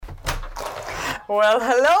Well,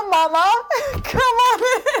 hello, Mama. Come on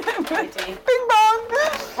in. Bing bong.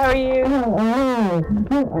 How are you?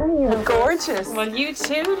 You're gorgeous. Well, you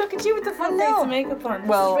too. Look at you with the full face of makeup on.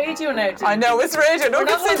 Well, it's radio now, dude. I know it's radio. No one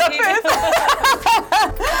can see that face.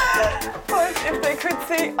 But if they could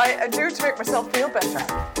see, I do to make myself feel better.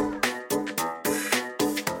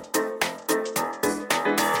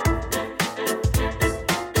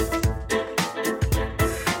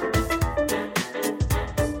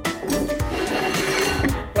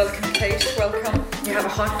 Welcome. You have a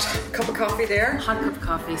hot cup of coffee there. Hot cup of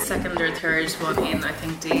coffee, second or third one in, I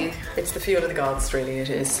think, Dee. It's the fuel of the gods, really, it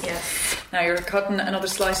is. Yes. Now you're cutting another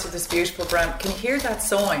slice of this beautiful brown. Can you hear that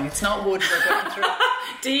sawing? It's not wood we're going through.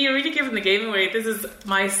 Dee, you're really giving the game away. This is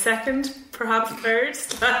my second, perhaps third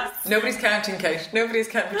slice. Nobody's counting, Kate. Nobody's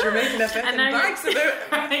counting. But you're making that in bags of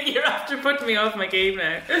it. You're after putting me off my game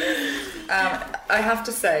now. I have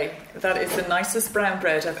to say, that is the nicest brown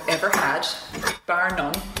bread I've ever had, bar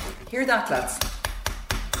none. Hear that, lads?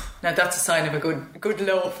 Now that's a sign of a good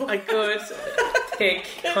loaf. A good, thick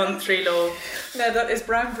country loaf. Now that is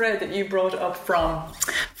brown bread that you brought up from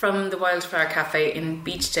the Wildflower Cafe in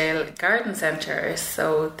Beechdale Garden Centre.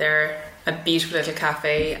 So they're a beautiful little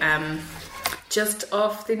cafe just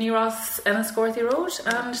off the New Ross Enniscorthy Road,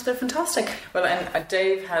 and they're fantastic. Well, and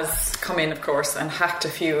Dave has come in, of course, and hacked a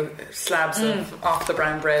few slabs off the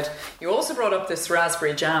brown bread. You also brought up this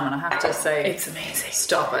raspberry jam, and I have to say, it's amazing.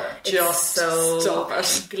 Stop it. Just stop it.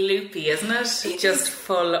 Gloopy, isn't it? Just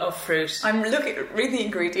full of fruit. I'm reading the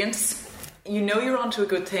ingredients. You know you're onto a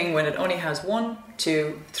good thing when it only has 1,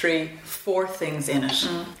 2, 3, 4 things in it.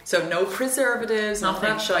 So no preservatives, nothing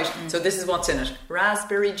that shite. So this is what's in it.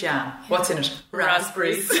 Raspberry jam. What's in it?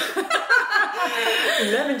 Raspberries.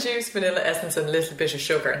 Lemon juice, vanilla essence, and a little bit of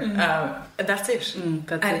sugar. And that's it.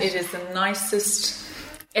 It is the nicest.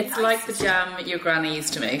 It's like the jam your granny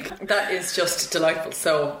used to make. That is just delightful.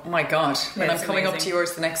 So, my God, when I'm coming up to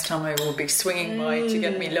yours the next time, I will be swinging by to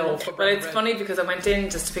get me loaf. But it's funny because I went in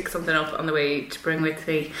just to pick something up on the way to bring with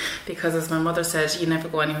me, because as my mother said, you never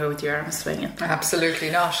go anywhere with your arms swinging.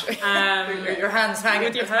 Absolutely not. Your hands hanging.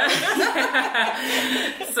 With your hands.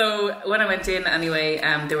 So when I went in anyway,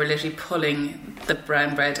 they were literally pulling the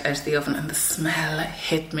brown bread out of the oven, and the smell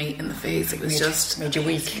hit me in the face. It was made you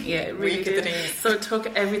weak. Yeah, it really weak did. at the knees. So it took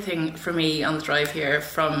everything for me on the drive here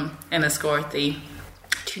from Enniscorthy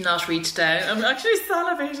to not reach down. I'm actually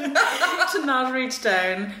salivating. To not reach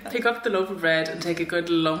down, pick up the loaf of bread and take a good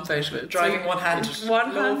lump out of it. Driving one-handed.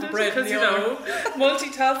 One-handed, because you know,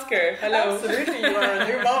 multitasker. Hello. Absolutely, you are a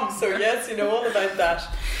new mum, so yes, you know all about that.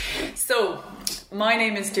 So, my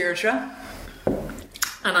name is Deirdre.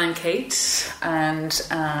 And I'm Kate. And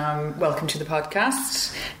welcome to the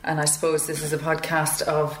podcast. And I suppose this is a podcast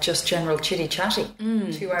of just general chitty-chatty.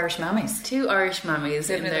 2 Irish mammies. 2 Irish mammies.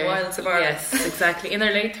 Living in the wilds of Ireland. Yes, exactly. In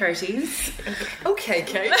their late 30s. Okay,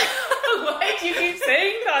 Kate. Why do you keep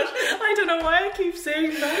saying that? I don't know why I keep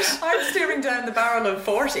saying that. I'm staring down the barrel of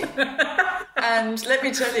 40. And let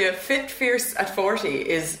me tell you, fit fierce at 40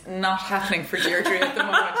 is not happening for Deirdre at the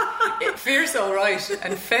moment. Fierce all right,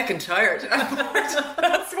 and feckin' tired at 40.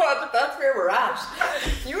 That's where we're at.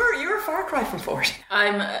 You're a far cry from 40.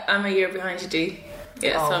 I'm a year behind you, Dee.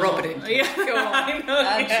 Yeah, so rub it in. Yeah, go on. I know.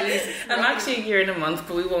 Yeah. Jesus, I'm actually a year and a month,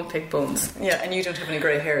 but we won't pick bones. Yeah, and you don't have any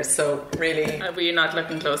grey hairs, so really. But you're not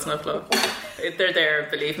looking close enough, love. They're there,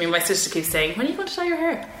 believe me. My sister keeps saying, when are you going to dye your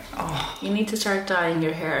hair? Oh, you need to start dyeing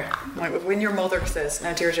your hair. When your mother says,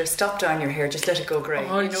 now Deirdre, stop dyeing your hair, just let it go grey.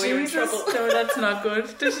 Oh, you know you're in trouble. No, that's not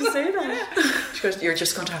good. Did she say that? She goes, you're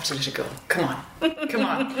just going to have to let it go. Come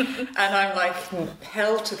on. And I'm like,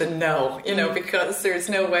 hell to the no, you know, because there's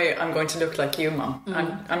no way I'm going to look like you, Mum.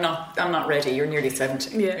 I'm not ready. You're nearly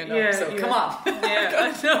 70. Yeah, you know? So come on.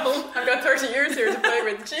 Yeah, I know. I've got 30 years here to play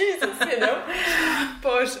with. Jesus, you know.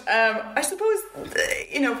 But I suppose,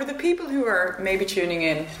 you know, for the people who are maybe tuning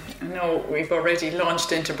in, I know we've already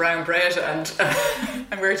launched into brown bread and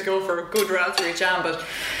where to go for a good raspberry jam, but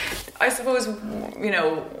I suppose, you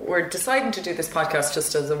know, we're deciding to do this podcast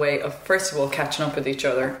just as a way of, first of all, catching up with each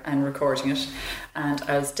other and recording it. And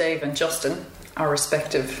as Dave and Justin, our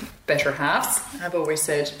respective better halves, have always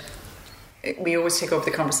said, we always take over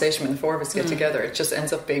the conversation when the 4 of us get together. It just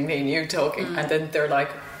ends up being me and you talking, and then they're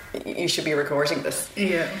like, you should be recording this.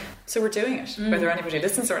 Yeah. So we're doing it, whether anybody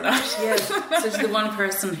listens or not. Yes. So to the one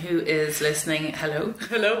person who is listening, hello.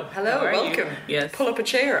 Hello, welcome. You? Yes. Pull up a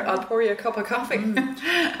chair, I'll pour you a cup of coffee.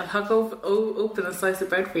 I'll open a slice of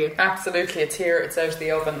bread for you. Absolutely, it's here, it's out of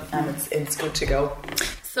the oven, and it's good to go.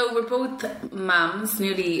 So we're both mums,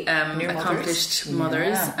 newly accomplished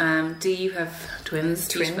mothers. Yeah. Do you have twins?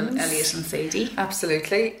 Beautiful Elliot and Sadie.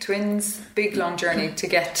 Absolutely. Twins, big long journey to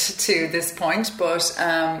get to this point, but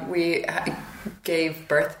we gave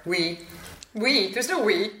birth. There's no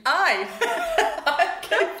we. I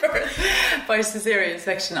gave birth by cesarean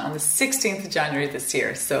section on the 16th of January this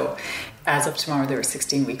year. So as of tomorrow, they were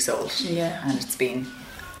 16 weeks old. Yeah. And it's been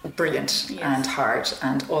brilliant and hard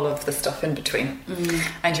and all of the stuff in between.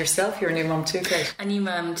 And yourself, you're a new mum too, Kate. A new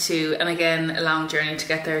mum too, and again a long journey to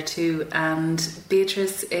get there too. And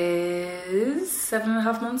Beatrice is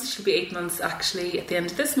 7.5 months. She'll be 8 months actually at the end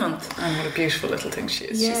of this month. And what a beautiful little thing she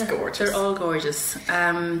is. She's gorgeous. They're all gorgeous.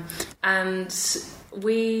 And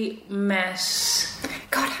we met.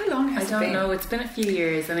 God, how long has it been? I don't know. It's been a few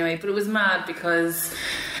years anyway, but it was mad because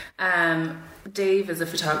Dave is a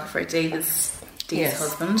photographer. Dave is Dee's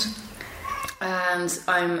husband, and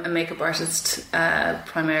I'm a makeup artist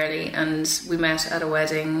primarily, and we met at a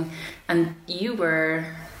wedding, and you were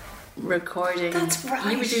recording. That's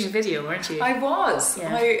right. You were doing video, weren't you? I was.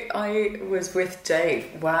 Yeah. I was with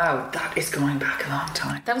Dave. Wow, that is going back a long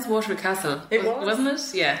time. That was Waterwood Castle. It was, wasn't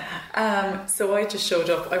it? Yeah. So I just showed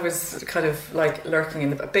up. I was kind of like lurking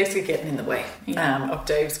in basically getting in the way of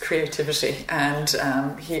Dave's creativity, and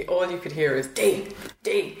all you could hear is Dave.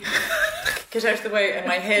 Get out of the way, and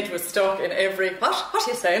my head was stuck in every what are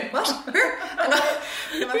you saying? What? And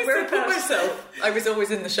where I put myself, I was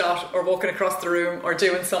always in the shot or walking across the room or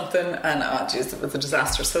doing something, and it was a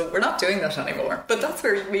disaster. So we're not doing that anymore. But that's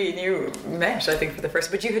where me and you met, I think, for the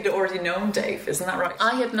first. But you had already known Dave, isn't that right?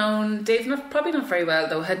 I had known Dave, probably not very well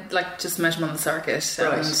though. Had just met him on the circuit,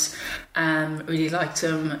 and really liked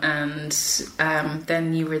him. And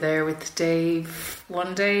then you were there with Dave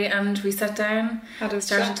one day, and we sat down,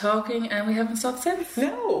 started talking, and we haven't stopped since.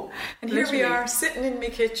 No. And literally. Here we are sitting in my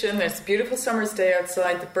kitchen. It's a beautiful summer's day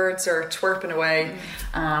outside. The birds are twerping away.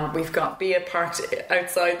 We've got Bea parked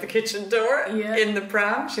outside the kitchen door in the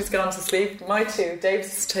pram. She's gone to sleep. My two,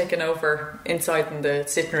 Dave's taken over inside in the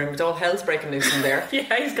sitting room. All hell's breaking loose in there.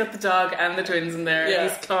 Yeah, he's got the dog and the twins in there. Yeah.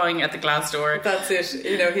 He's clawing at the glass door. That's it.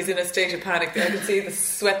 You know, he's in a state of panic. I can see the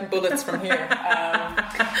sweating bullets from here.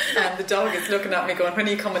 And the dog is looking at me going, when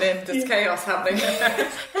are you coming in? There's chaos happening.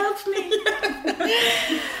 Help me.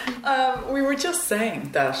 We were just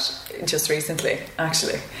saying that just recently,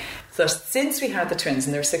 actually, that since we had the twins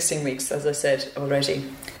and they're 16 weeks, as I said already,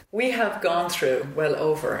 we have gone through well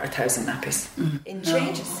over 1,000 nappies in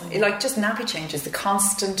changes, like just nappy changes, the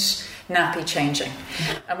constant nappy changing.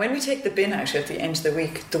 And when we take the bin out at the end of the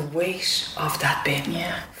week, the weight of that bin,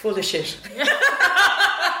 full of shit.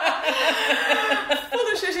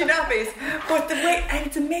 Shitty nappies, but the weight, and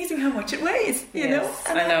it's amazing how much it weighs, you know.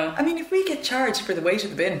 And I know. I mean, if we get charged for the weight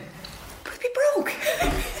of the bin, we'd be broke.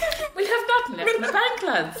 We'll have nothing left in the bank,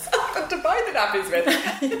 lads. To buy the nappies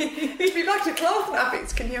with. We'd be back to cloth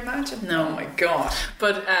nappies. Can you imagine? No. Oh my god.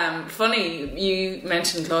 But funny, you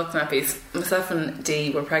mentioned cloth nappies. Myself and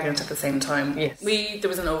Dee were pregnant at the same time. Yes. There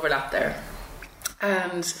was an overlap there.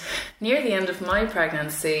 And near the end of my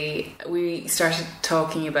pregnancy, we started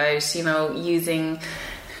talking about, using...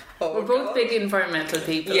 we're both big environmental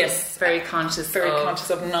people. Yes. Very conscious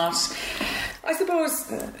of not... I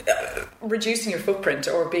suppose reducing your footprint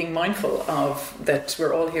or being mindful of that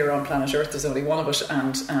we're all here on planet Earth, there's only one of us,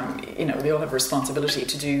 and we all have a responsibility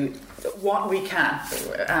to do what we can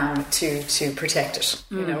to protect it,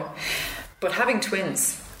 you know. But having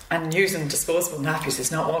twins and using disposable nappies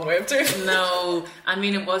is not one way of doing it. No, I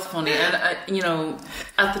mean, it was funny. And,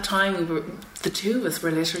 at the time, the two of us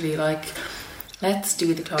were literally like, let's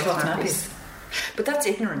do the cloth nappies. But that's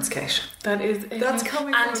ignorance, Kate. That's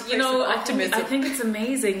coming from a place of optimism. I think it's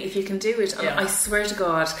amazing if you can do it. And I swear to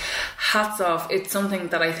God, hats off. It's something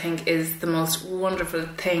that I think is the most wonderful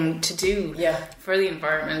thing to do for the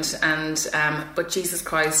environment. And but Jesus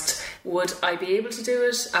Christ, would I be able to do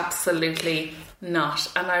it? Absolutely not.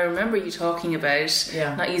 And I remember you talking about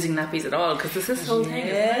not using nappies at all, because this whole thing.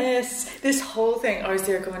 Yes, this whole thing. I was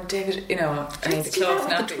there going, David, the cloth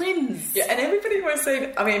nappies. The twins. Yeah, and everybody was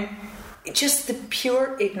saying, I mean, just the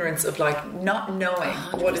pure ignorance of not knowing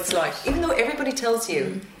 100%. What it's like, even though everybody tells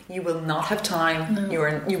you you will not have time.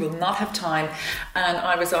 You will not have time. And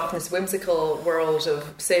I was off in this whimsical world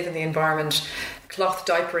of saving the environment, cloth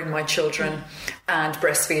diapering my children, and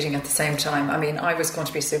breastfeeding at the same time. I mean, I was going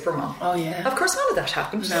to be supermom. Oh yeah. Of course, none of that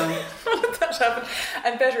happened. No, none of that happened.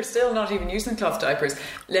 And better still, not even using cloth diapers,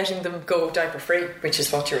 letting them go diaper free, which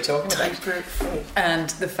is what you were talking about. Diaper free.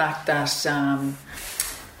 And the fact that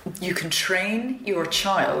you can train your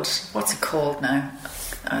child. What's it called now?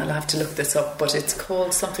 I'll have to look this up, but it's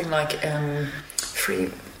called something like free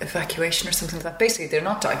evacuation or something like that. Basically, they're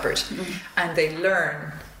not diapered, and they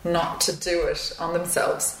learn not to do it on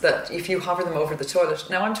themselves. That if you hover them over the toilet,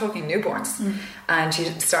 now I'm talking newborns, and you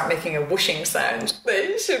start making a whooshing sound,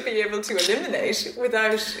 they should be able to eliminate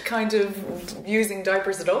without kind of using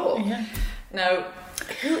diapers at all. Yeah. Now,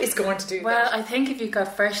 who is going to do that? Well, I think if you've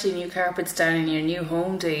got freshly new carpets down in your new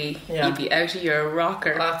home, you'd be out of your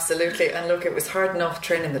rocker. Absolutely. And look, it was hard enough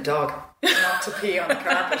training the dog not to pee on the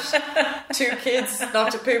carpet. 2 kids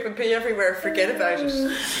not to poop and pee everywhere. Forget about it.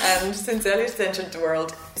 And since Elliot's entered the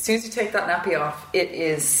world, as soon as you take that nappy off, it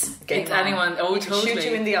is game It's on. anyone. Oh, It can totally. shoot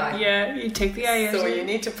you in the eye. Yeah, you take the eye out. So you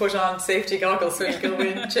need to put on safety goggles when you go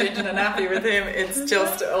in changing a nappy with him. It's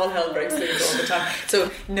just all hell breaks loose all the time.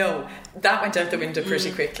 So no, that went out the window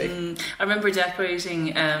pretty quickly. I remember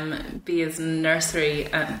decorating Bia's nursery,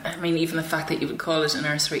 and I mean, even the fact that you would call it a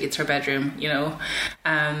nursery, it's her bedroom, you know.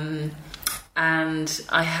 And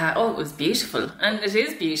I had, it was beautiful, and it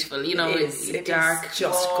is beautiful, you know. It dark is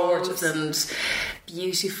just walls gorgeous and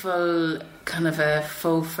beautiful, kind of a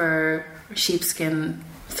faux fur sheepskin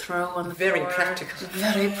throw on the Very floor. practical.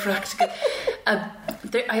 Very practical.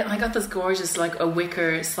 I got this gorgeous, like a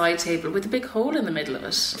wicker side table with a big hole in the middle of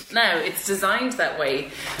it. Now it's designed that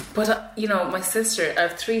way, but you know, my sister, I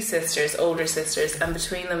have 3 sisters, older sisters, and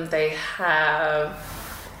between them they have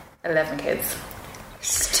 11 kids.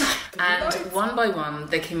 Stop. And one by one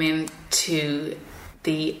they came in to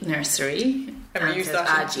the nursery and used said,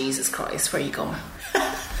 that. Jesus Christ, where are you going?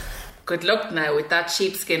 Good luck now with that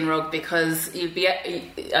sheepskin rug, because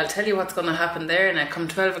I'll tell you what's going to happen there. Now come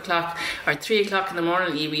 12 o'clock or 3 o'clock in the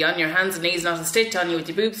morning, you'll be on your hands and knees, not a stitch on you, with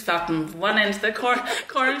your boobs flapping from one end to the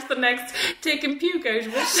corner to the next, taking puke out of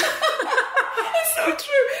it. It's so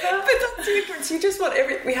true. But that's the difference. You just want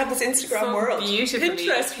we have this Instagram world, beautifully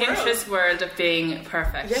Pinterest world of being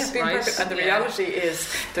perfect. Yeah, being right? perfect. And the reality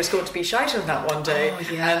is there's going to be shite on that one day. Oh,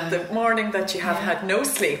 yeah. And the morning that you have had no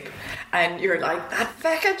sleep and you're like, that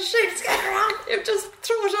fucking shit's getting around, you just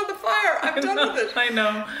throw it on the fire, I'm done with it. I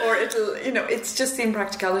know. Or it'll, it's just the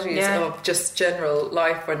impracticalities of just general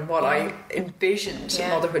life and what I envisioned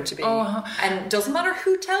motherhood to be. And it doesn't matter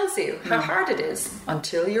who tells you how hard it is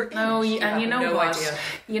until you're in it. And you know no what? idea.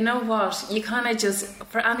 You know what? You kind of just,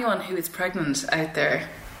 for anyone who is pregnant out there,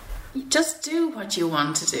 just do what you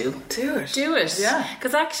want to do. Do it. Do it. Yeah.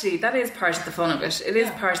 Because actually, that is part of the fun of it. It is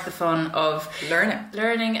part of the fun of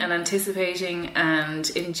learning and anticipating and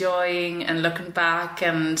enjoying and looking back.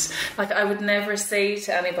 And like, I would never say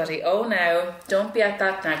to anybody, "Oh, now don't be at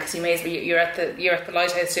that now," because you may as well, you're at the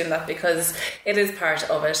lighthouse doing that, because it is part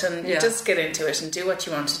of it. And you just get into it and do what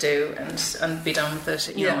you want to do and be done with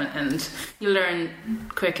it. You know, and you learn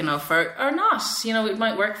quick enough or not. You know, it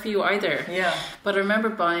might work for you either. Yeah. But I remember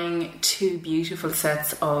buying 2 beautiful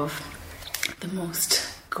sets of the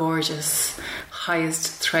most gorgeous,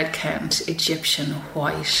 highest thread count Egyptian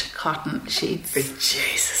white cotton sheets.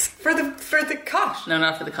 Jesus. For the cot? No,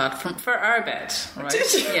 not for the cot. For our bed, right?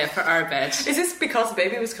 Did you? Yeah, for our bed. Is this because the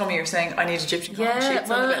baby was coming? You're saying I need Egyptian cotton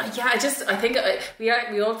sheets on the bed? Yeah. I think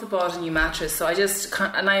we also bought a new mattress, so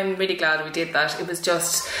and I'm really glad we did that. It was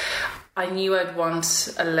just, I knew I'd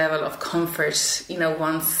want a level of comfort,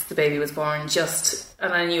 once the baby was born,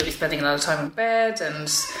 and I knew I'd be spending a lot of time in bed,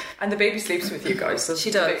 and the baby sleeps with you guys, so she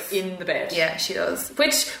does, in the bed. Yeah, she does,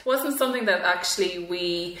 which wasn't something that actually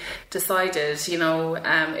we decided,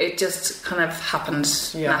 it just kind of happened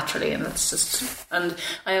naturally, and that's just, and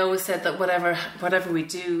I always said that whatever we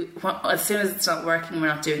do, as soon as it's not working, we're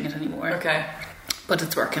not doing it anymore. Okay. But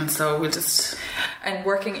it's working, so we'll just... And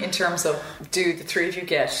working in terms of, do the 3 of you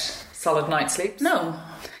get solid night's sleep? No.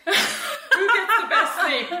 Who gets the best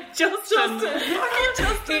sleep? Justin. Fucking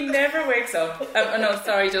Justin. He never wakes up. No,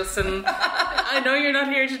 sorry, Justin. I know you're not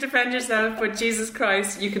here to defend yourself, but Jesus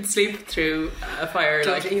Christ, you could sleep through a fire.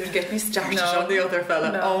 Don't even get me started on the other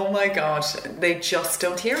fella. No. Oh my God, they just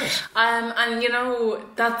don't hear it. And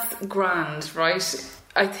that's grand, right?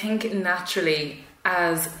 I think naturally,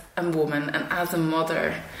 as a woman and as a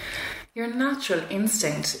mother, your natural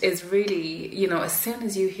instinct is really, as soon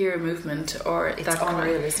as you hear a movement or it's that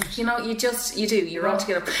unreal, isn't it? You want to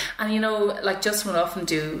get up. And Justin will often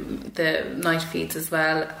do the night feeds as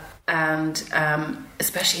well. And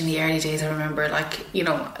especially in the early days, I remember,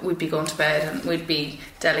 we'd be going to bed and we'd be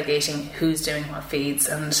delegating who's doing what feeds,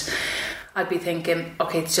 and I'd be thinking,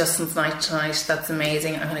 okay, it's Justin's night tonight, that's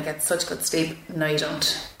amazing, I'm going to get such good sleep. No, you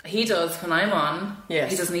don't. He does when I'm on. Yes.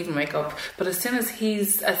 He doesn't even wake up. But as soon as she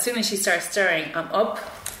starts stirring, I'm up.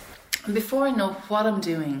 And before I know what I'm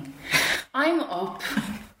doing, I'm up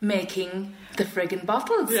making the friggin'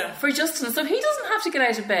 bottles for Justin, so he doesn't have to get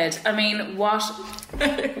out of bed. I mean, what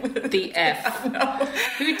the F?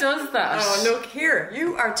 Who does that? Oh, look here,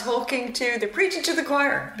 you are talking to the preacher to the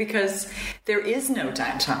choir, because there is no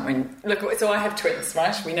downtime. So I have twins,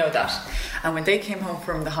 right? We know that. And when they came home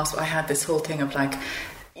from the hospital, I had this whole thing of like,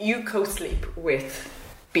 you co-sleep with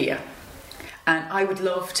Bia, and I would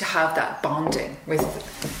love to have that bonding with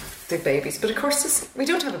the babies, but of course we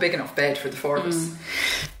don't have a big enough bed for the four of us.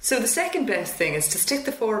 So the second best thing is to stick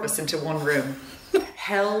the four of us into one room.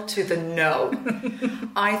 Hell to the no.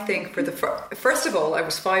 I think for the first of all, I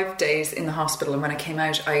was 5 days in the hospital, and when I came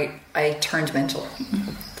out I turned mental,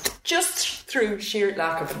 just through sheer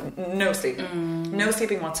lack of no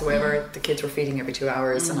sleeping whatsoever. The kids were feeding every 2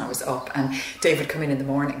 hours, and I was up, and Dave would come in the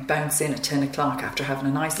morning, bounce in at 10 o'clock after having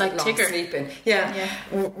a nice long sleep in,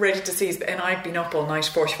 ready to seize, and I'd been up all night,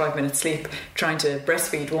 45 minutes sleep, trying to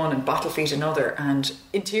breastfeed one and bottle feed another, and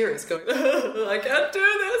in tears going, I can't do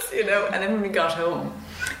this, and then when we got home,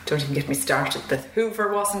 don't even get me started, the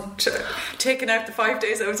Hoover wasn't taken out the 5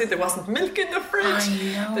 days I was in, there wasn't milk in the fridge,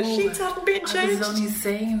 the sheets hadn't been changed. I was only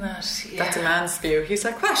saying that. That's a man's view. He's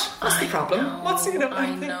like, what's the problem? I'm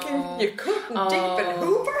thinking, you couldn't deep in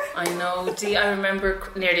Hoover? I know. I remember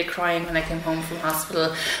nearly crying when I came home from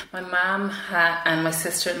hospital. My mum and my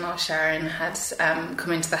sister-in-law Sharon had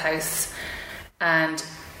come into the house, and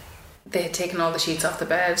they had taken all the sheets off the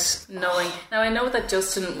bed, knowing... Now, I know that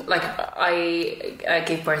Justin... I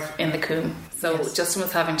gave birth in the Coombe, so Justin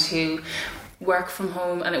was having to work from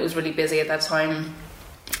home, and it was really busy at that time,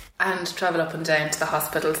 and travel up and down to the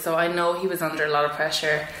hospital, so I know he was under a lot of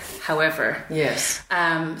pressure. However,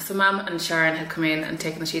 so Mum and Sharon had come in and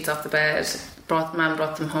taken the sheets off the bed. Mum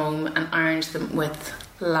brought them home and ironed them with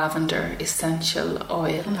lavender essential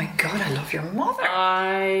oil. Oh my God, I love your mother.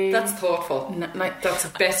 That's thoughtful. That's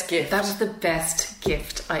the best gift. That was the best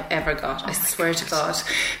gift I ever got. I swear to God.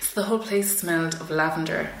 So the whole place smelled of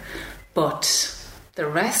lavender, but the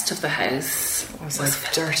rest of the house was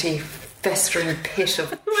a dirty, festering pit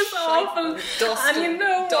of awful dust and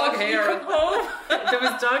dog hair. There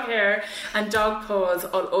was dog hair and dog paws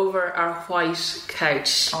all over our white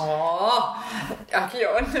couch. Oh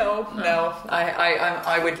no!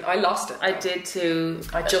 I lost it. I did too.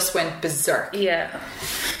 I just went berserk. Yeah,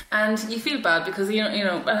 and you feel bad because you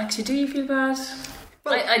know. Actually, do you feel bad?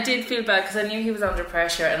 Well, I did feel bad because I knew he was under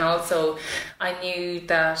pressure, and also I knew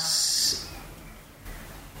that.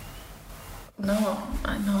 No,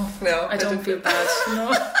 I don't feel bad.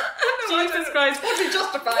 No. Jesus Christ. Totally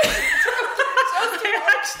justified.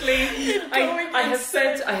 Actually,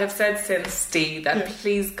 I have said since Dee that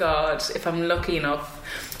please God, if I'm lucky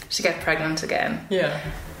enough to get pregnant again,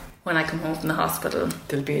 when I come home from the hospital,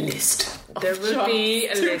 there'll be a list. There will be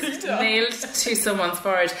a list nailed to someone's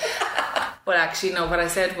forehead. But actually, no. What I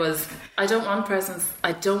said was, I don't want presents.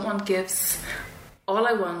 I don't want gifts. All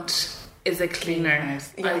I want is a cleaner.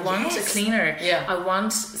 I want a cleaner. I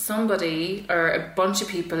want somebody or a bunch of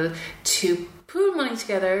people to pool money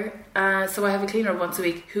together, so I have a cleaner once a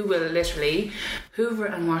week who will literally hoover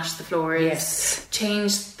and wash the floors,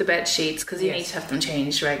 change the bed sheets, because you need to have them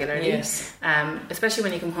changed regularly, especially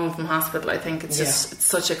when you come home from hospital. I think it's just it's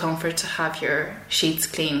such a comfort to have your sheets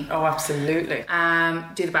clean. Oh, absolutely.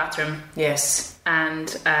 Do the bathroom, and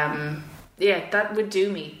that would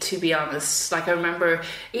do me, to be honest. Like, I remember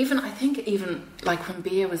even like when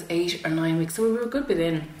Bia was 8 or 9 weeks, so we were a good bit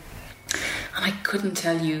in, and I couldn't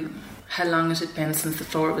tell you how long it had been since the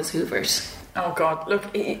floor was hoovered. Oh God, look,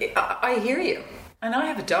 I hear you. And I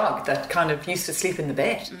have a dog that kind of used to sleep in the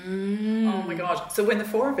bed. Oh my God. So when the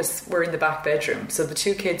four of us were in the back bedroom, so the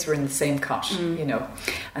two kids were in the same cot, and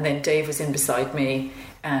then Dave was in beside me,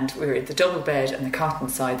 and we were at the double bed and the cot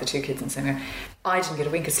inside, the two kids in the same bed. I didn't get a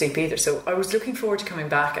wink of sleep either, so I was looking forward to coming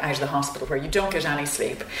back out of the hospital where you don't get any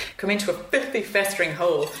sleep, come into a filthy festering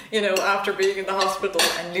hole, after being in the hospital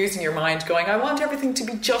and losing your mind, going, I want everything to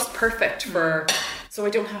be just perfect so I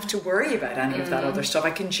don't have to worry about any of that other stuff. I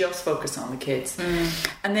can just focus on the kids.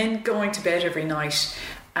 And then going to bed every night,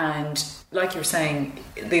 and like you're saying,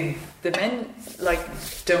 the men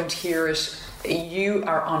don't hear it. You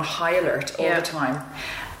are on high alert all the time.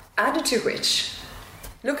 Added to which,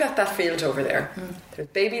 look at that field over there. There's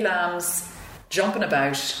baby lambs jumping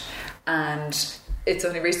about, and it's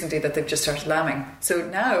only recently that they've just started lambing. So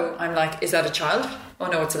now I'm like, is that a child? Oh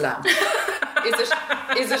no, it's a lamb.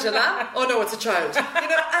 Is it a lamb? Oh no, it's a child. And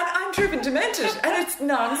I'm driven demented, and it's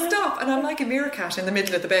non-stop, and I'm like a meerkat in the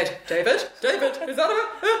middle of the bed. David, is that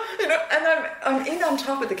a and I'm in on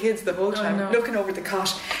top of the kids the whole time, looking over the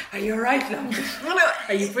cot. Are you alright, love?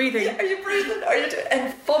 Are you breathing? Are you breathing?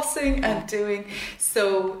 And fussing and doing.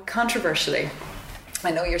 So controversially,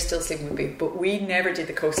 I know you're still sleeping with me, but we never did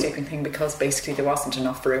the co-sleeping thing because basically there wasn't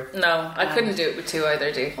enough room. No, I couldn't do it with two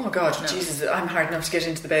either, Oh God, no. Jesus, I'm hard enough to get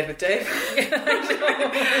into the bed with Dave.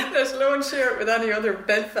 Let alone share it with any other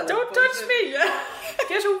bedfellow. Don't touch me! Yeah.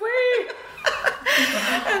 Get away!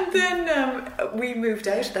 And then we moved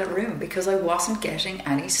out of that room because I wasn't getting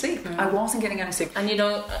any sleep. I wasn't getting any sleep. And you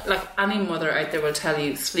know, like any mother out there will tell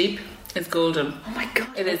you, sleep is golden. Oh my God.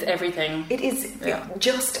 It is everything. It is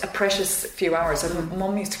just a precious few hours. And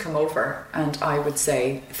Mum used to come over and I would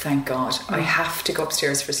say, thank God, I have to go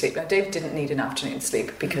upstairs for sleep. Now, Dave didn't need an afternoon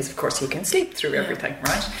sleep because, of course, he can sleep through everything,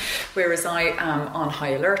 right? Whereas I am on high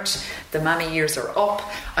alert. The mammy years are up.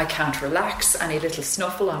 I can't relax. Any little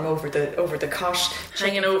snuffle, I'm over the cot.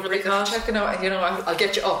 Hanging over the cot. Checking out, you know, I'll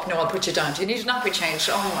get you up. No, I'll put you down. Do you need a nappy change?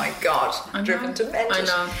 Oh my God. I'm driven to mental. I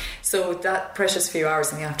know. So that precious few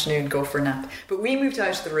hours in the afternoon go for a nap. But we moved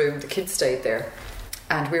out of the room, the kids stayed there,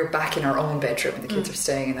 and we were back in our own bedroom and the kids are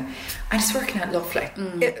staying in there, and it's working out lovely.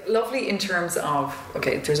 Lovely in terms of,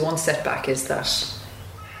 okay, there's one setback, is that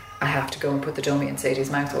I have to go and put the dummy in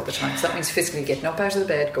Sadie's mouth all the time. So that means physically getting up out of the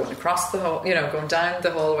bed, going across the hall, you know, going down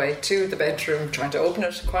the hallway to the bedroom, trying to open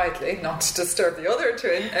it quietly, not to disturb the other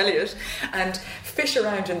twin, Elliot, and fish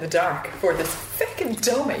around in the dark for this feckin'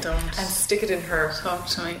 dummy and stick it in her. Talk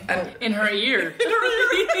to me. And in her ear. In her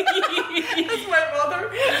ear. That's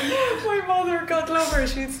my mother, God love her.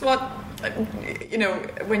 She's what, you know,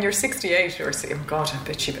 when you're 68 or oh God, I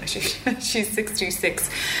bet she's 66,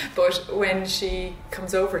 but when she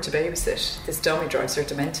comes over to babysit, this dummy drives her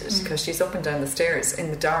demented because she's up and down the stairs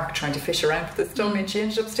in the dark trying to fish around with this dummy, and she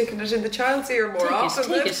ended up sticking it in the child's ear more often.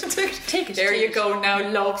 Take it. There you go. Now,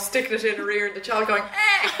 love, sticking it in her ear, and the child going,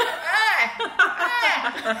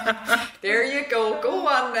 there you go. Go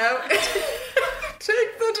on now.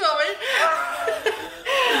 Take the dummy.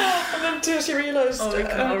 And then until she realised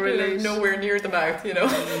nowhere near the mouth, you know.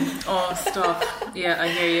 Oh, stop. Yeah, I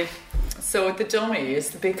hear you. So the dummy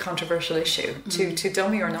is the big controversial issue. To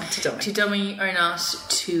dummy or not to dummy? To dummy or not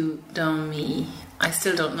to dummy. I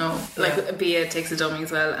still don't know. Like Bea takes a dummy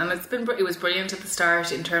as well, and it was brilliant at the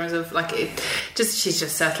start in terms of like she's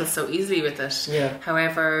just settled so easily with it. Yeah.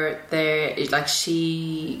 However,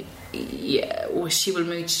 she will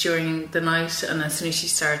mooch during the night, and as soon as she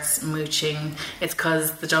starts mooching, it's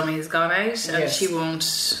because the dummy has gone out, and she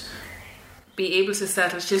won't be able to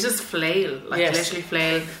settle. She'll just flail, literally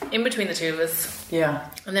flail in between the two of us. Yeah.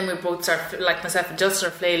 And then we both start, like myself and Justin,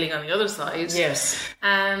 are flailing on the other side. Yes.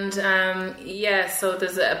 And so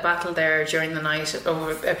there's a battle there during the night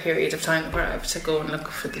over a period of time where I have to go and look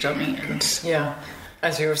for the dummy, and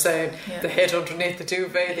as you were saying, the head underneath the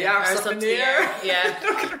duvet, the arse up in the air. Yeah.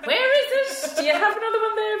 Where is it? Do you have another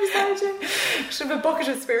one there beside you? Should have a bucket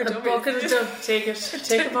of spare dummies. A bucket of dummies. Take it.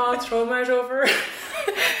 Take them all, throw them out over.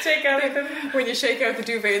 Take anything. When you shake out the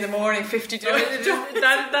duvet in the morning, 50 dummies.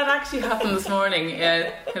 That actually happened this morning.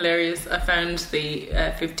 Hilarious. I found the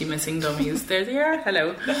 50 missing dummies. There they are.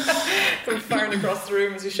 Hello. From firing across the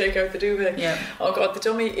room as you shake out the duvet. Yeah. Oh God, the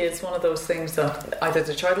dummy is one of those things that either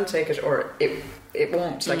the child will take it or it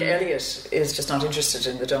won't. Like Elliot is just not interested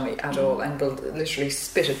in the dummy at all and will literally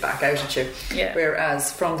spit it back out at you. Yeah.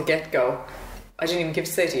 Whereas from the get-go, I didn't even give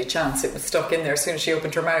Sadie a chance. It was stuck in there as soon as she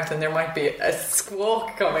opened her mouth, and there might be a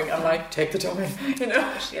squawk coming. I'm like, take the dummy. You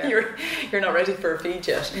know, you're not ready for a feed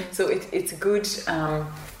yet. So it's a good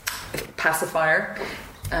pacifier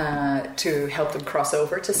to help them cross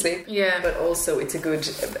over to sleep. Yeah. But also it's a good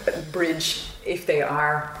bridge if they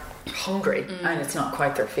are hungry and it's not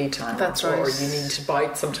quite their feed time. That's right. Or you need to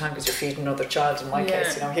bite sometime because you're feeding another child. In my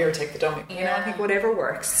case, here, take the dummy. You know, I think whatever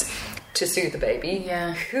works to soothe the baby.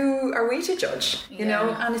 Yeah. Who are we to judge? You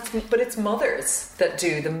know, and it's mothers that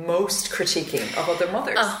do the most critiquing of other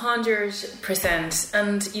mothers. 100%.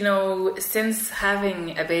 And you know, since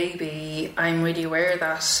having a baby, I'm really aware of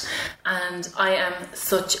that, and I am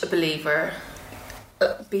such a believer.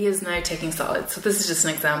 Bea is now taking solids, so this is just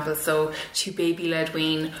an example. So to baby led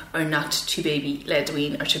wean or not to baby led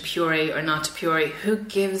wean, or to puree or not to puree, who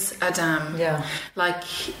gives a damn? Yeah. Like,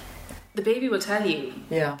 the baby will tell you.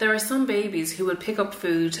 Yeah. There are some babies who will pick up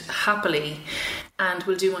food happily and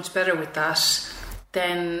will do much better with that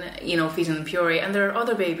than, you know, feeding them puree. And there are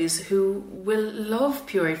other babies who will love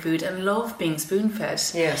puree food and love being spoon fed.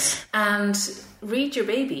 Yes. And read your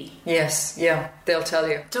baby. Yes, yeah, they'll tell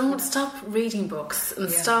you. Don't stop reading books and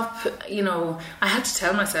stop, you know, I had to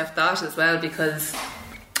tell myself that as well, because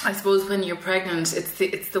I suppose when you're pregnant,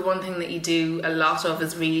 it's the one thing that you do a lot of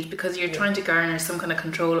is read, because you're trying to garner some kind of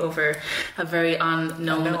control over a very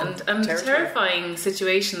unknown and terrifying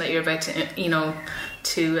situation that you're about to,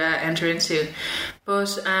 to enter into. But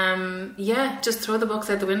just throw the books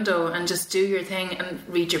out the window and just do your thing and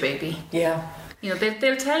read your baby. Yeah.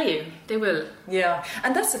 They'll tell you. They will. Yeah.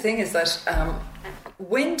 And that's the thing, is that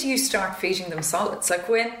when do you start feeding them solids? Like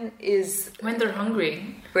when they're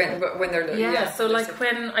hungry. When they're so like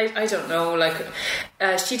when I don't know, like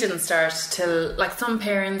she didn't start till, like, some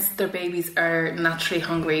parents, their babies are naturally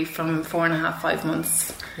hungry from 4.5-5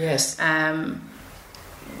 months. Yes.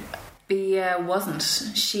 Bea wasn't.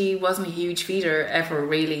 She wasn't a huge feeder ever,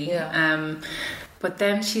 really. Yeah. But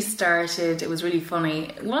then she started, it was really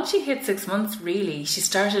funny, once she hit 6 months, really, she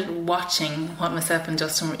started watching what myself and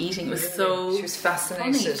Justin were eating. It was so she was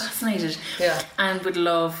fascinated. Fascinated. Yeah. And would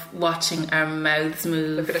love watching our mouths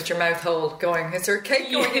move. Looking at your mouth hole going, is there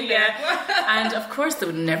cake going in there? And of course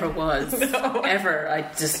there never was. No. Ever. I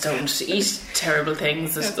just don't eat terrible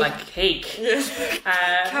things like cake. Yes.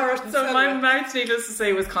 Carrot and so celery. my mouth, needless to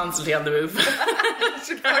say, was constantly on the move.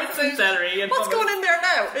 Carrots and celery. And what's hummus. going in there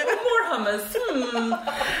now? More hummus.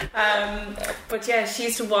 But yeah, she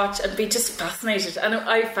used to watch and be just fascinated, and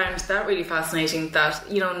I found that really fascinating,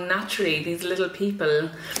 that naturally these little people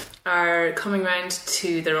are coming round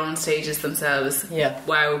to their own stages themselves. Yeah.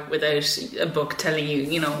 Wow, without a book telling you,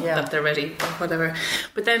 that they're ready or whatever.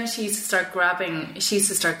 But then she used to start grabbing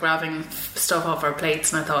stuff off our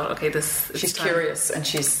plates, and I thought, okay, she's curious, and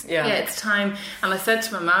she's it's time. And I said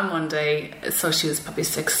to my mum one day, so she was probably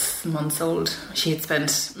 6 months old.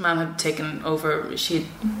 Mum had taken over. She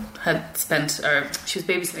was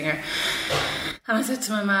babysitting her. And I said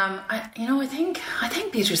to my mum, I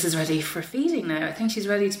think Beatrice is ready for feeding now. I think she's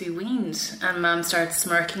ready to be weaned. And Mum started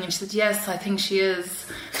smirking, and she said, yes, I think she is.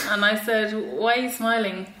 And I said, why are you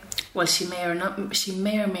smiling? Well, she may or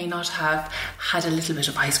may not have had a little bit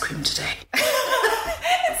of ice cream today.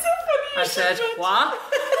 It's so funny. I said, what?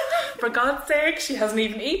 For God's sake, she hasn't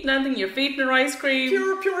even eaten anything. You're feeding her ice cream.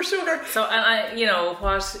 Pure sugar. So,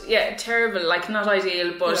 and terrible, like, not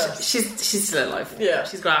ideal, but she's still alive. Yeah.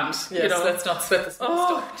 She's grand. Yes, let's not sweat the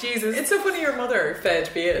small stuff. Jesus. It's so funny your mother fed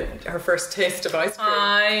Bea her first taste of ice cream.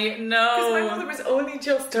 I know. Because my mother was only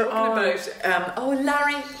just talking about,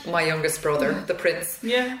 Larry, my youngest brother, the Prince.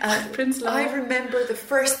 Yeah, Prince Larry. I remember the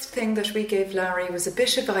first thing that we gave Larry was a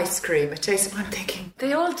bit of ice cream. It tasted, I'm thinking,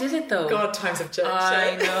 they all did it though. God, times have changed.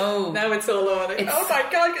 I know. Now it's all on. Oh my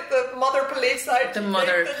God, get the mother police out. The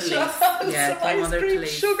mother police. Yeah, the ice mother cream.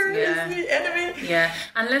 police. Sugar is the enemy. Yeah,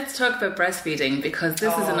 and let's talk about breastfeeding, because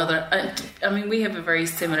this is another. We have a very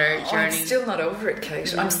similar journey. I'm still not over it,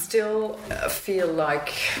 Kate. I'm still feel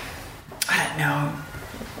like, I don't know,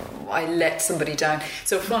 I let somebody down.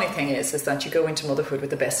 So funny thing is that you go into motherhood with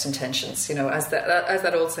the best intentions. As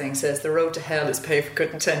that old saying says, the road to hell is paved with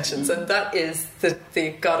good intentions, and that is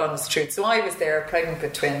the God honest truth. So I was there, pregnant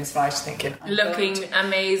with twins, right, thinking, looking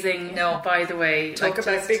amazing. No, by the way, talk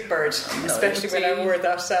about Big Bird, especially when I wore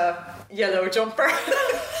that yellow jumper.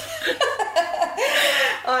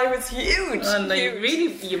 I was huge.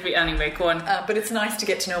 Huge. Anyway, go on. But it's nice to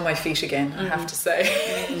get to know my feet again, I have to say.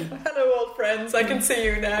 Hello, old friends. I can see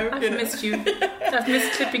you now. I've missed you. I've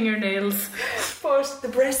missed clipping your nails. But the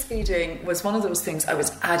breastfeeding was one of those things I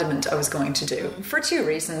was adamant I was going to do. For 2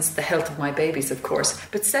 reasons. The health of my babies, of course.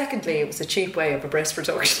 But secondly, it was a cheap way of a breast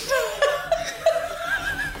reduction.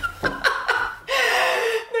 No,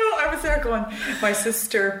 I was there going, my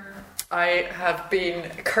sister, I have been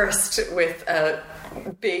cursed with a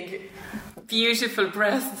big, beautiful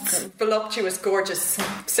breasts, voluptuous, gorgeous,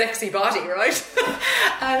 sexy body, right?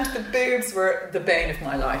 And the boobs were the bane of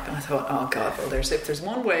my life. And I thought, oh God, well, if there's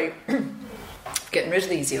one way getting rid of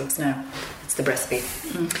these yolks now, it's the breastfeed.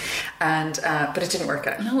 And but it didn't work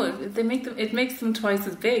out. No, it makes them twice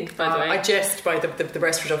as big, by the way. I jest by the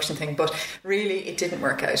breast reduction thing, but really it didn't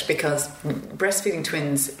work out, because breastfeeding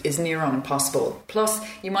twins is near on impossible. Plus,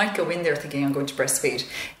 you might go in there thinking, I'm going to breastfeed.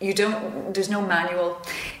 There's no manual.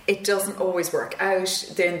 It doesn't always work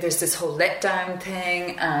out. Then there's this whole letdown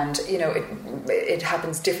thing, and it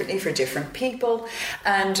happens differently for different people.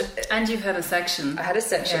 And you've had a section. I had a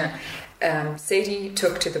section. Yeah. Sadie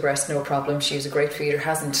took to the breast, no problem. She was a great feeder.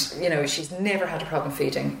 She's never had a problem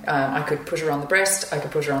feeding. I could put her on the breast, I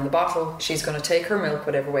could put her on the bottle. She's going to take her milk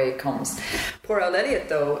whatever way it comes. Poor old Elliot,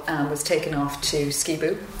 though, was taken off to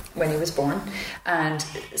Ski-Boo, when he was born, and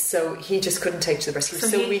so he just couldn't take to the breast. He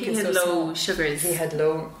was so weak and had so low small. sugars. He had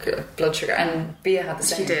low blood sugar, and Bia had the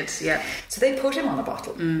same. She did, yeah. So they put him on a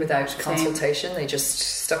bottle without consultation. They just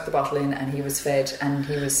stuck the bottle in, and he was fed. And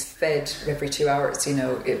he was fed every 2 hours. You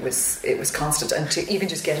know, it was constant, and to even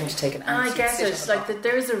just get him to take an ounce. I get it. Like that,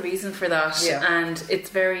 there is a reason for that, and it's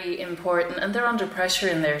very important. And they're under pressure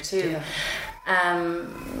in there too. Yeah.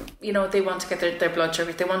 You know, they want to get their blood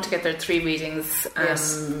sugar. They want to get their 3 readings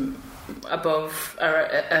above or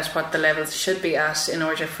at what the levels should be at, in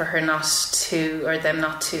order for her not to, or them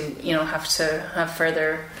not to, you know, have to have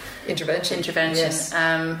further intervention. Yes.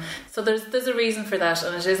 So there's a reason for that,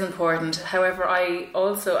 and it is important. However, I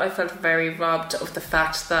felt very robbed of the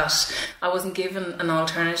fact that I wasn't given an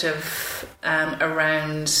alternative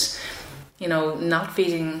around, you know, not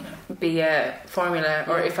feeding via formula,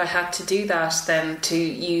 or if I had to do that, then to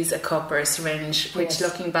use a cup or a syringe, which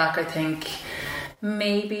looking back, I think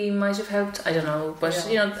maybe might have helped. I don't know, but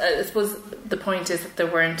you know, I suppose the point is that there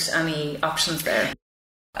weren't any options there.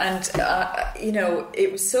 And you know,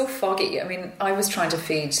 it was so foggy. I mean, I was trying to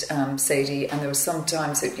feed Sadie, and there was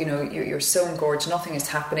sometimes that, you know, you're so engorged, nothing is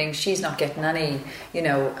happening. She's not getting any, you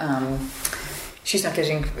know, she's not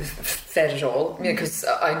getting fed at all, because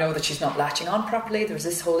I know that she's not latching on properly. There was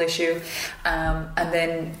this whole issue, and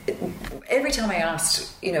then every time I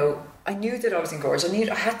asked, you know, I knew that I was engorged.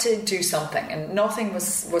 I had to do something, and nothing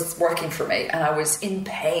was working for me, and I was in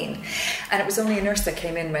pain. And it was only a nurse that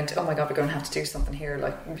came in and went, "Oh my God, we're going to have to do something here,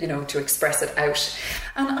 like, you know, to express it out."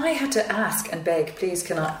 And I had to ask and beg, "Please,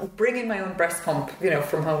 can I bring in my own breast pump?" You know,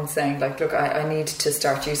 from home, saying like, "Look, I need to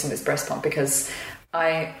start using this breast pump because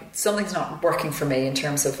something's not working for me in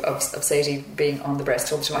terms of Sadie being on the breast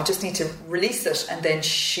all the time. I just need to release it, and then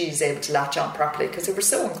she's able to latch on properly," because they were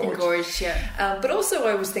so engorged. But also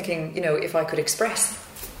I was thinking, you know, if I could express,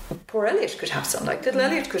 poor Elliot could have some, like little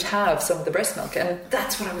Elliot could have some of the breast milk, and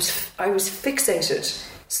that's what I was fixated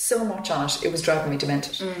so much on it. It was driving me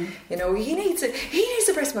demented. You know, he needs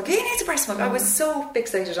a breast milk. He needs a breast milk. I was so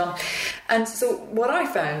fixated on it. And so what I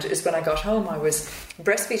found is, when I got home, I was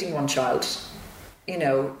breastfeeding one child, you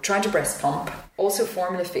know, trying to breast pump, also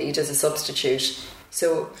formula feed as a substitute.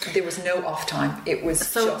 So there was no off time. It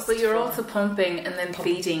was but you're also pumping and then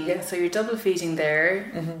feeding. Yeah. So you're double feeding there,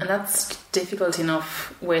 and that's difficult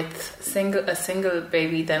enough with a single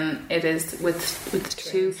baby than it is with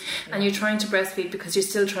two. And you're trying to breastfeed because you're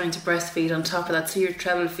still trying to breastfeed on top of that. So you're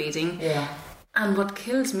treble feeding. Yeah. And what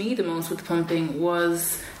killed me the most with pumping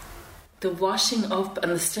was the washing up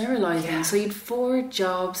and the sterilising. Yeah. So you had 4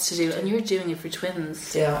 jobs to do, and you're doing it for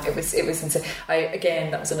twins. Yeah, it was insane.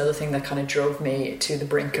 That was another thing that kind of drove me to the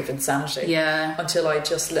brink of insanity. Yeah. Until I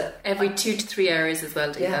just let every 2 to 3 hours as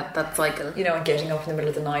well. That cycle. You know, and getting up in the middle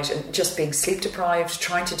of the night and just being sleep deprived,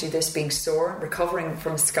 trying to do this, being sore, recovering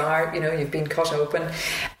from a scar. You know, you've been cut open,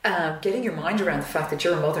 getting your mind around the fact that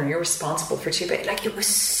you're a mother and you're responsible for 2 babies. Like, it was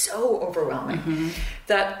so overwhelming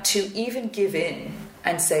that to even give in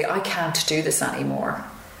and say, I can't do this anymore,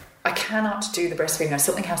 I cannot do the breastfeeding now,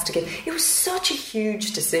 something has to give. It was such a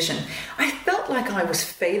huge decision. I felt like I was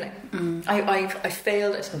failing. I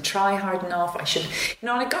failed. I didn't try hard enough. I should, you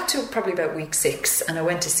know. And I got to probably about week 6, and I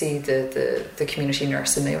went to see the community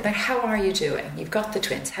nurse, and they were like, "How are you doing? You've got the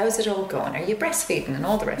twins. How's it all going? Are you breastfeeding?" and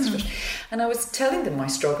all the rest of it. And I was telling them my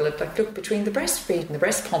struggle. Like, look, between the breastfeeding, the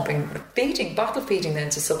breast pumping, feeding, bottle feeding, then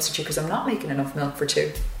as a substitute because I'm not making enough milk for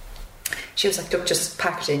 2. She was like, "Look, just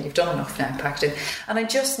pack it in. You've done enough now. Pack it in." And I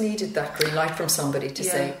just needed that green light from somebody to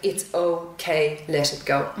say, "It's okay, let it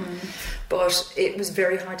go." But it was a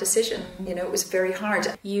very hard decision. You know, it was very hard.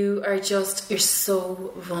 You're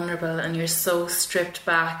so vulnerable, and you're so stripped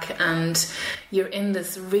back, and you're in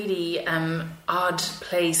this really odd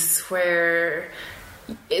place where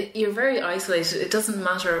you're very isolated. It doesn't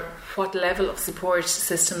matter what level of support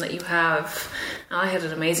system that you have. I had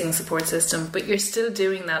an amazing support system, but you're still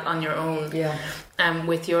doing that on your own,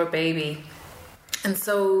 with your baby. And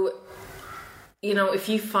so, you know, if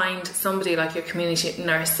you find somebody like your community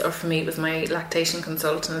nurse, or for me it was my lactation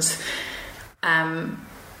consultant, and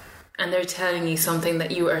they're telling you something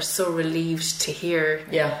that you are so relieved to hear,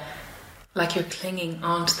 like you're clinging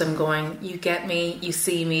on to them, going, "You get me, you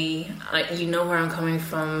see me, you know where I'm coming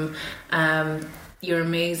from, you're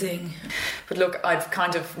amazing." But look, I've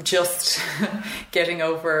kind of just getting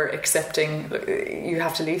over accepting you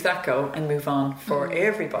have to leave that go and move on for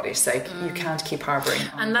everybody's sake. You can't keep harbouring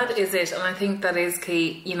on. And that is it, and I think that is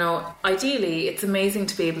key. You know, ideally it's amazing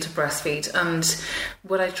to be able to breastfeed, and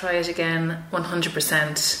would I try it again?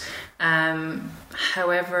 100%.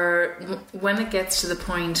 However, when it gets to the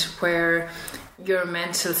point where your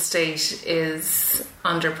mental state is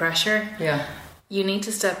under pressure, you need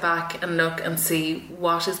to step back and look and see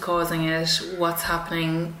what is causing it, what's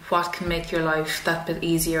happening, what can make your life that bit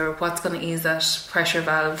easier, what's going to ease that pressure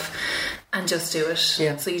valve, and just do it.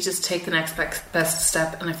 Yeah. So you just take the next best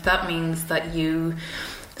step, and if that means that you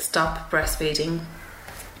stop breastfeeding,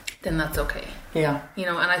 then that's okay. Yeah. You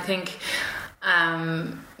know, and I think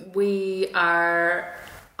we are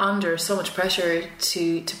under so much pressure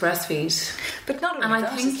to breastfeed. But not only And I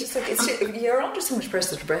that, think- it's just like you're under so much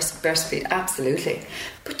pressure to breastfeed, absolutely.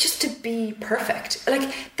 But just to be perfect,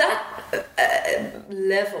 like that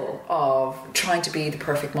level of trying to be the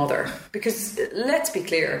perfect mother. Because let's be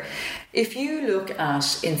clear, if you look at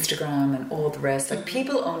Instagram and all the rest, like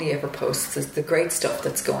people only ever post the great stuff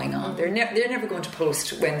that's going on. They're never going to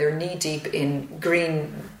post when they're knee deep in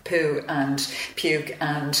green poo and puke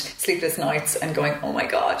and sleepless nights and going, oh my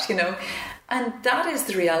god, you know. And that is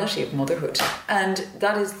the reality of motherhood, and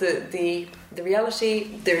that is the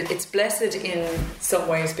reality. It's blessed in some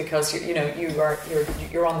ways because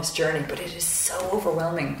you're on this journey, but it is so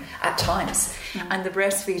overwhelming at times. And the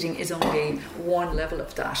breastfeeding is only one level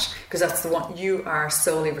of that, because that's the one you are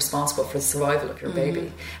solely responsible for the survival of your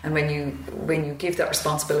baby. And when you give that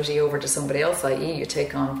responsibility over to somebody else, i.e., you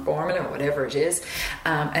take on formula or whatever it is,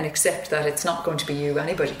 and accept that it's not going to be you.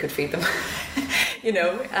 Anybody could feed them, you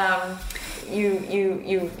know.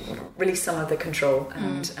 You release some of the control,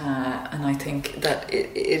 and I think that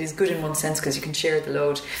it is good in one sense because you can share the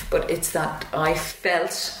load, but it's that I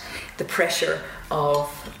felt the pressure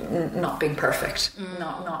of not being perfect,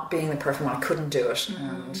 not being the perfect one. I couldn't do it,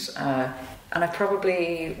 and I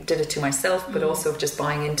probably did it to myself, but also just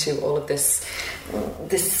buying into all of this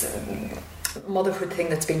motherhood thing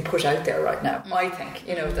that's being put out there right now. I think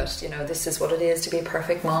that this is what it is to be a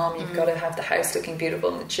perfect mom. You've got to have the house looking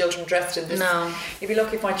beautiful and the children dressed in this. No. You'd be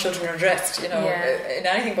lucky if my children are dressed in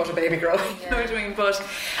anything but a baby girl. You know what I mean?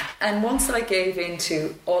 And once I gave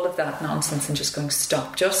into all of that nonsense and just going,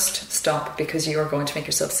 just stop, because you are going to make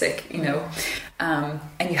yourself sick, you know,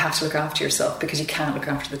 and you have to look after yourself, because you can't look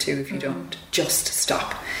after the two if you don't. Just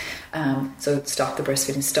stop. So stop the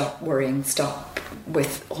breastfeeding, stop worrying, stop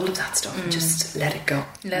with all of that stuff, and just let it go.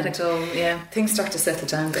 Let it go, yeah. Things start to settle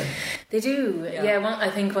down then. They do, yeah. I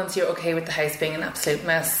think once you're okay with the house being an absolute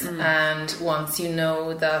mess, and once you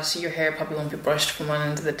know that your hair probably won't be brushed from one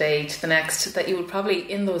end of the day to the next, that you would probably,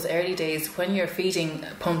 in those early days when you're feeding,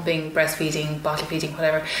 pumping, breastfeeding, bottle feeding,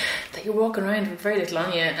 whatever, that you're walking around with very little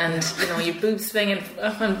on you, and your boobs swinging.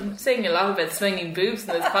 I'm saying a lot about swinging boobs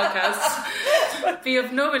in this podcast. Be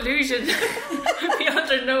of no illusion, be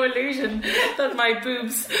under no illusion that my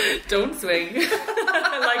boobs don't swing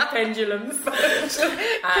like pendulums.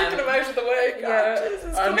 Keeping them out of the way. God,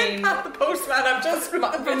 Jesus. Come in, Pat the postman.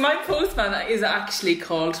 But my postman is actually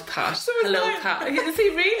called Pat. So hello, mine. Pat. Is he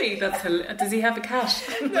really? Does he have a cat?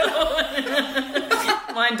 No.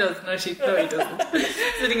 Mine does. No, he doesn't.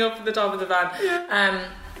 Sitting up at the top of the van. Yeah.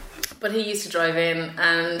 But he used to drive in,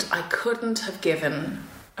 and I couldn't have given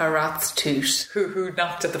a rat's toot. Who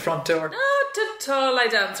knocked at the front door? Not at all.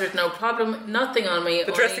 I'd answered, no problem. Nothing on me.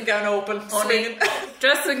 The dressing gown open. Swinging.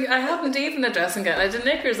 Dressing. I haven't even a dressing gown. I had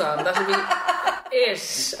knickers on. That'll be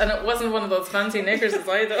it. And it wasn't one of those fancy knickers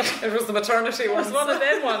either. It was the maternity one. It was one of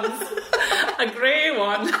them ones. A grey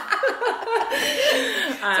one.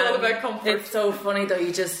 It's all about comfort. It's so funny though.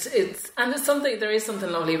 There is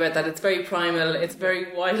something lovely about that. It's very primal. It's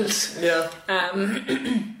very wild. Yeah.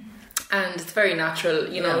 And it's very natural,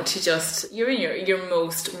 to just, you're in your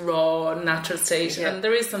most raw, natural state. Yeah. And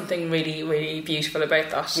there is something really, really beautiful about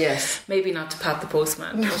that. Yes. Maybe not to Pat the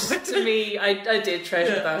postman, but to me, I did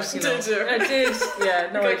treasure that. Did you? I did. Yeah,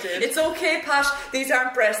 no, I did. It's okay, Pat. These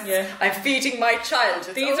aren't breasts. Yeah. I'm feeding my child.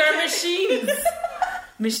 These are machines.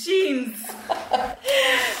 Machines.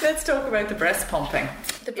 Let's talk about the breast pumping.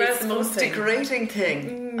 It's the most degrading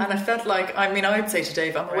thing. And I felt like, I'd say to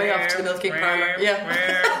Dave, I'm away off to the milking parlour.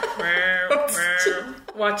 Yeah.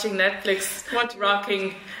 Watching Netflix,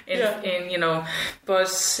 rocking in,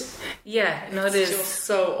 but yeah, no, it is just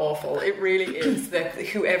so awful. It really is. That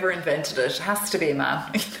whoever invented it has to be a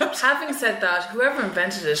man. Having said that, whoever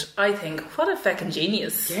invented it, I think, what a feckin'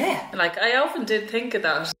 genius. Yeah. Like, I often did think of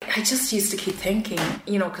that. I just used to keep thinking,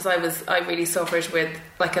 because I really suffered with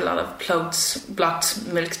like a lot of blocked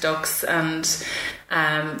milk ducts and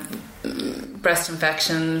breast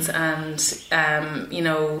infections and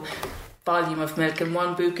volume of milk, and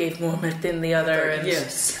one boob gave more milk than the other. And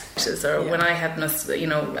yes. or when I had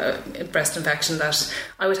a breast infection, that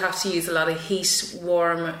I would have to use a lot of heat,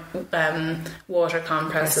 warm water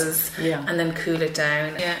compresses, and then cool it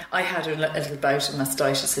down. I had a little bout of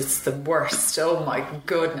mastitis. It's the worst. Oh my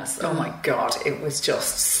goodness. Oh my God. It was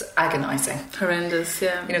just agonising. Horrendous,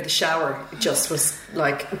 yeah. The shower just was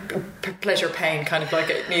like pleasure pain, kind of like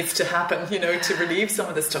it needs to happen, to relieve some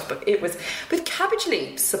of this stuff. But it was with cabbage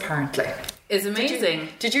leaves, apparently. It's amazing.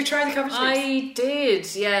 Did you try the cabbage leaves? I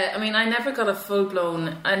did, yeah. I mean, I never got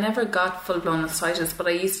full-blown mastitis, but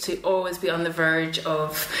I used to always be on the verge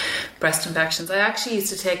of breast infections. I actually used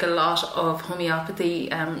to take a lot of homeopathy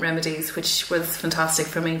remedies, which was fantastic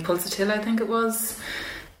for me. Pulsatilla, I think it was.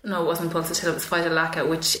 No, it wasn't Pulsatilla, it was Phytolacca,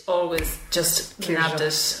 which always just nabbed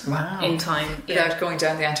it in time. Without going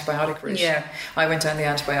down the antibiotic route. Yeah. I went down the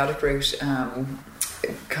antibiotic route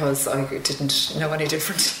because I didn't know any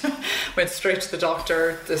different. Went straight to the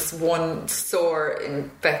doctor, this one sore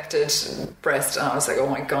infected breast, and I was like, oh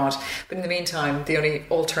my God. But in the meantime, the only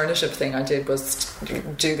alternative thing I did was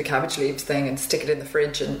do the cabbage leaves thing and stick it in the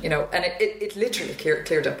fridge, and and it literally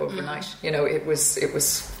cleared up overnight. It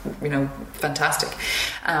was fantastic.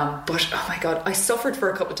 But oh my God, I suffered for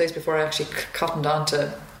a couple of days before I actually cottoned on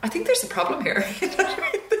to, I think there's a problem here.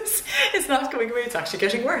 It's not going away, it's actually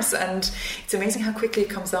getting worse, and it's amazing how quickly it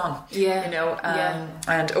comes on.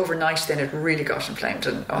 And overnight then it really got inflamed,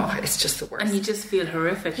 and it's just the worst. And you just feel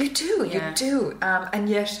horrific. You do. And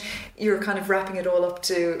yet you're kind of wrapping it all up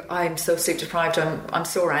to, I'm so sleep deprived, I'm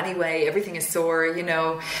sore anyway, everything is sore,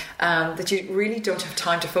 that you really don't have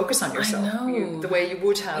time to focus on yourself. I know. The way you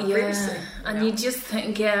would have previously. And you just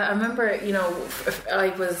think, I remember, I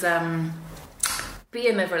was Bea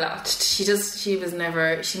never latched. She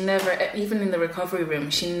never, even in the recovery room,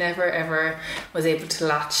 she never ever was able to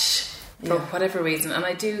latch for whatever reason. And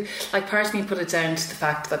I do, part of me put it down to the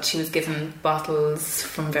fact that she was given bottles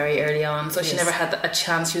from very early on, so she never had a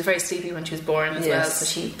chance. She was very sleepy when she was born as well, so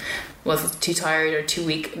she was too tired or too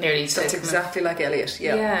weak nearly to... That's exactly like Elliot,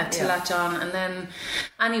 to latch on. And then,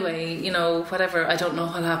 anyway, whatever, I don't know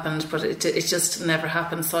what happened, but it just never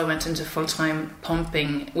happened. So I went into full-time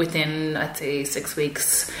pumping within, I'd say, 6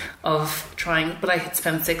 weeks of trying, but I had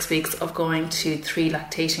spent 6 weeks of going to 3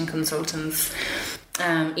 lactation consultants,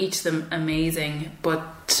 each of them amazing,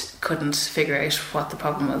 but couldn't figure out what the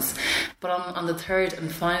problem was. But on the third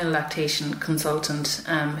and final lactation consultant,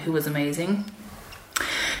 who was amazing,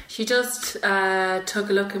 she just took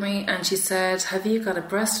a look at me and she said, have you got a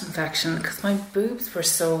breast infection? Because my boobs were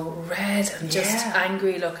so red and just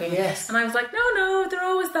angry looking. Yes. And I was like, no, they're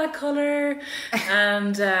always that colour.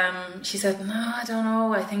 And she said, no, I don't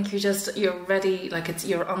know. I think you're ready.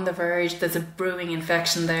 You're on the verge. There's a brewing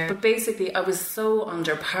infection there. But basically, I was so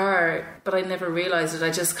under par, but I never realised it. I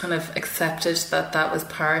just kind of accepted that was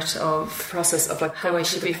part of the process of how I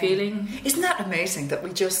should be feeling. Isn't that amazing that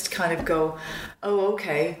we just kind of go, oh,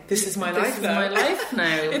 okay, this is my life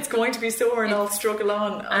now. It's going to be sore and I'll struggle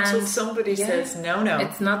on until somebody says no.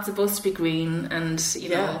 It's not supposed to be green, and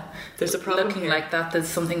there's a problem looking here. Like that, there's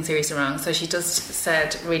something seriously wrong. So she just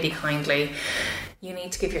said really kindly, you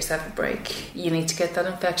need to give yourself a break. You need to get that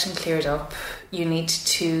infection cleared up. You need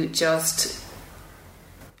to just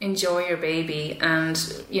enjoy your baby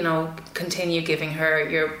and continue giving her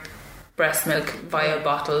your breast milk via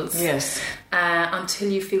bottles. Yes. Until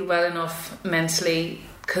you feel well enough mentally,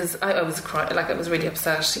 because I was crying, I was really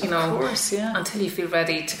upset, Of course, yeah. until you feel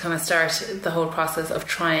ready to kind of start the whole process of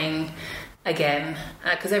trying again.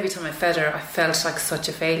 Because every time I fed her, I felt like such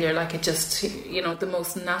a failure, it just, the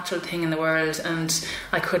most natural thing in the world, and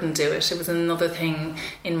I couldn't do it. It was another thing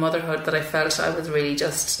in motherhood that I felt I was really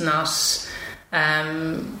just not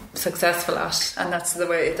successful at. And that's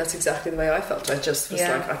exactly the way I felt. I just was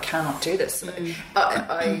like, I cannot do this.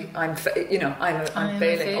 I'm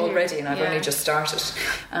failing already, and I've only just started.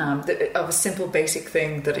 Of a simple basic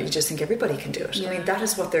thing that you just think everybody can do it. I mean, that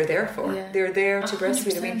is what they're there for. They're there to 100%.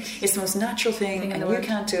 breastfeed. I mean, it's the most natural thing and you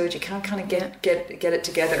can't do it. You can't kind of get it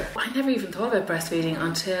together. I never even thought about breastfeeding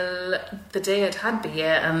until the day I'd had Bea,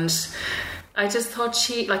 and I just thought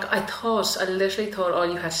I literally thought all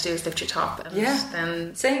you had to do is lift your top, and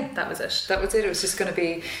then same. That was it. That was it. It was just going to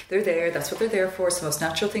be, they're there, that's what they're there for. It's the most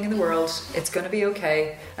natural thing in the world. It's going to be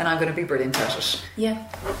okay, and I'm going to be brilliant at it. Yeah.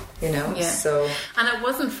 So. And it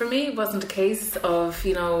wasn't, for me, it wasn't a case of,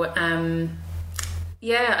 I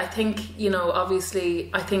think, obviously,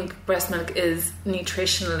 I think breast milk is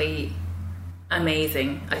nutritionally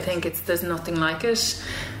amazing. I think there's nothing like it.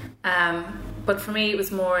 But for me, it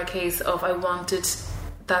was more a case of I wanted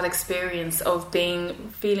that experience of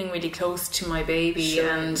feeling really close to my baby,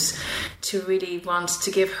 and to really want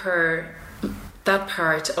to give her that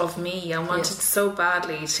part of me. I wanted so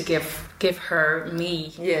badly to give her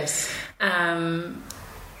me. Yes.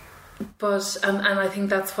 But and I think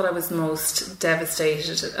that's what I was most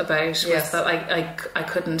devastated about, was that I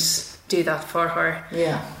couldn't do that for her.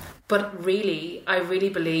 Yeah. But really, I really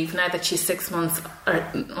believe now that she's 6 months, or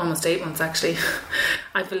almost 8 months actually,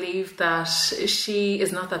 I believe that she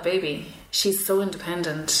is not that baby. She's so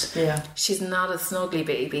independent. Yeah. She's not a snuggly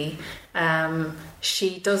baby.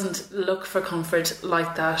 She doesn't look for comfort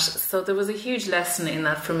like that. So there was a huge lesson in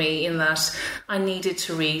that for me, in that I needed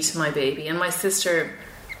to read my baby. And my sister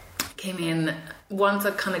came in once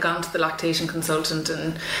I'd kind of gone to the lactation consultant,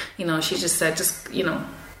 and she just said,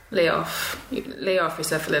 lay off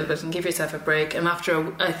yourself a little bit and give yourself a break. And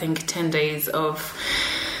after I think 10 days of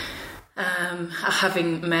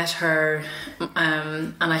having met her,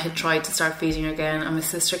 and I had tried to start feeding her again, and my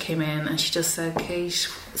sister came in and she just said, Kate,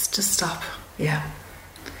 just stop. Yeah.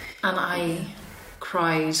 And I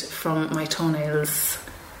cried from my toenails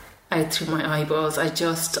out through my eyeballs.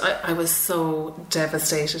 I was so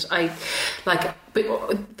devastated.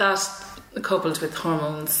 That coupled with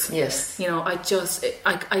hormones. Yes. I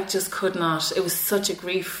just could not. It was such a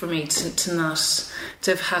grief for me to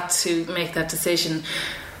have had to make that decision.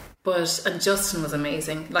 And Justin was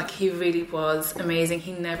amazing. He really was amazing.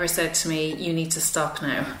 He never said to me, you need to stop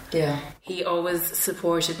now. Yeah. He always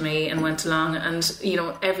supported me and went along, and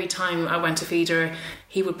every time I went to feed her,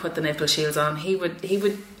 he would put the nipple shields on. He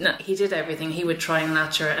did everything. He would try and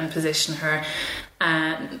latch her and position her.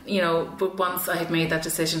 And but once I had made that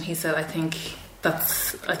decision, he said, I think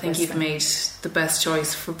you've made the best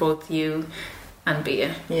choice for both you and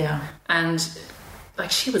Bea. Yeah. And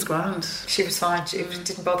she was grand. She was fine. It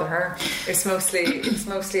didn't bother her. It's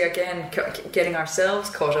mostly again getting ourselves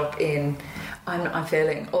caught up in I'm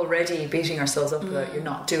failing, already beating ourselves up about you're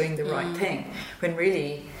not doing the right thing, when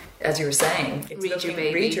really, as you were saying, it's read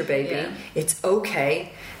your baby. Yeah. It's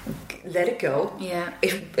okay. Let it go. Yeah.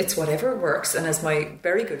 It's whatever works. And as my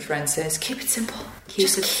very good friend says, keep it simple. Keep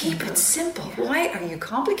it simple. Why are you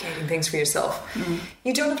complicating things for yourself?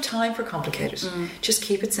 You don't have time for complicated. Just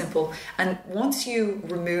keep it simple. And once you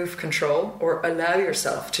remove control or allow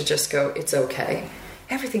yourself to just go, it's okay,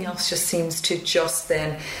 everything else just seems to just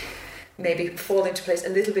then maybe fall into place a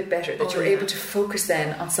little bit better, that you're able to focus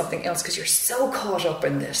then on something else, because you're so caught up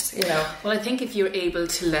in this, Well, I think if you're able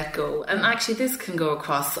to let go, and actually this can go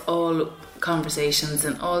across all conversations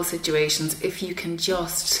and all situations, if you can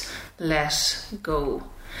just let go,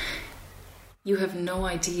 you have no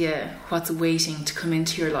idea what's waiting to come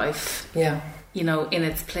into your life. Yeah. In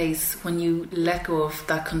its place, when you let go of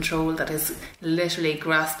that control that is literally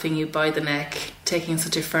grasping you by the neck, taking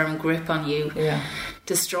such a firm grip on you,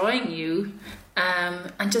 destroying you,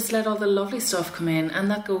 and just let all the lovely stuff come in, and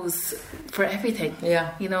that goes for everything.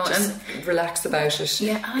 Yeah, just and relax about it.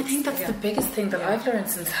 Yeah, and I think that's the biggest thing that I've learned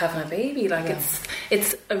since having a baby.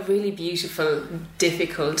 It's a really beautiful,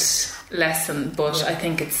 difficult lesson, but I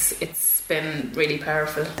think it's been really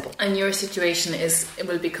powerful. And your situation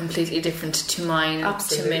will be completely different to mine.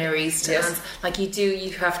 Absolutely. To Mary's, to Anne's.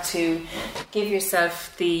 You have to give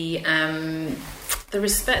yourself the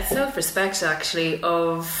self-respect actually,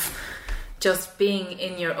 of just being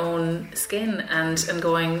in your own skin and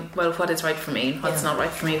going, well, what is right for me, what's not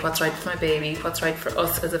right for me, what's right for my baby, what's right for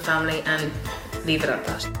us as a family, and leave it at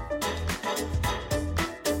that.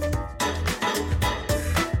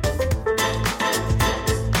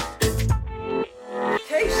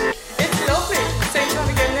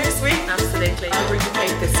 Absolutely. I'll bring you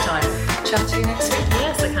cake this time. Chat to you next week.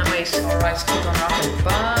 Yes, I can't wait. All right, keep on rocking. Bye.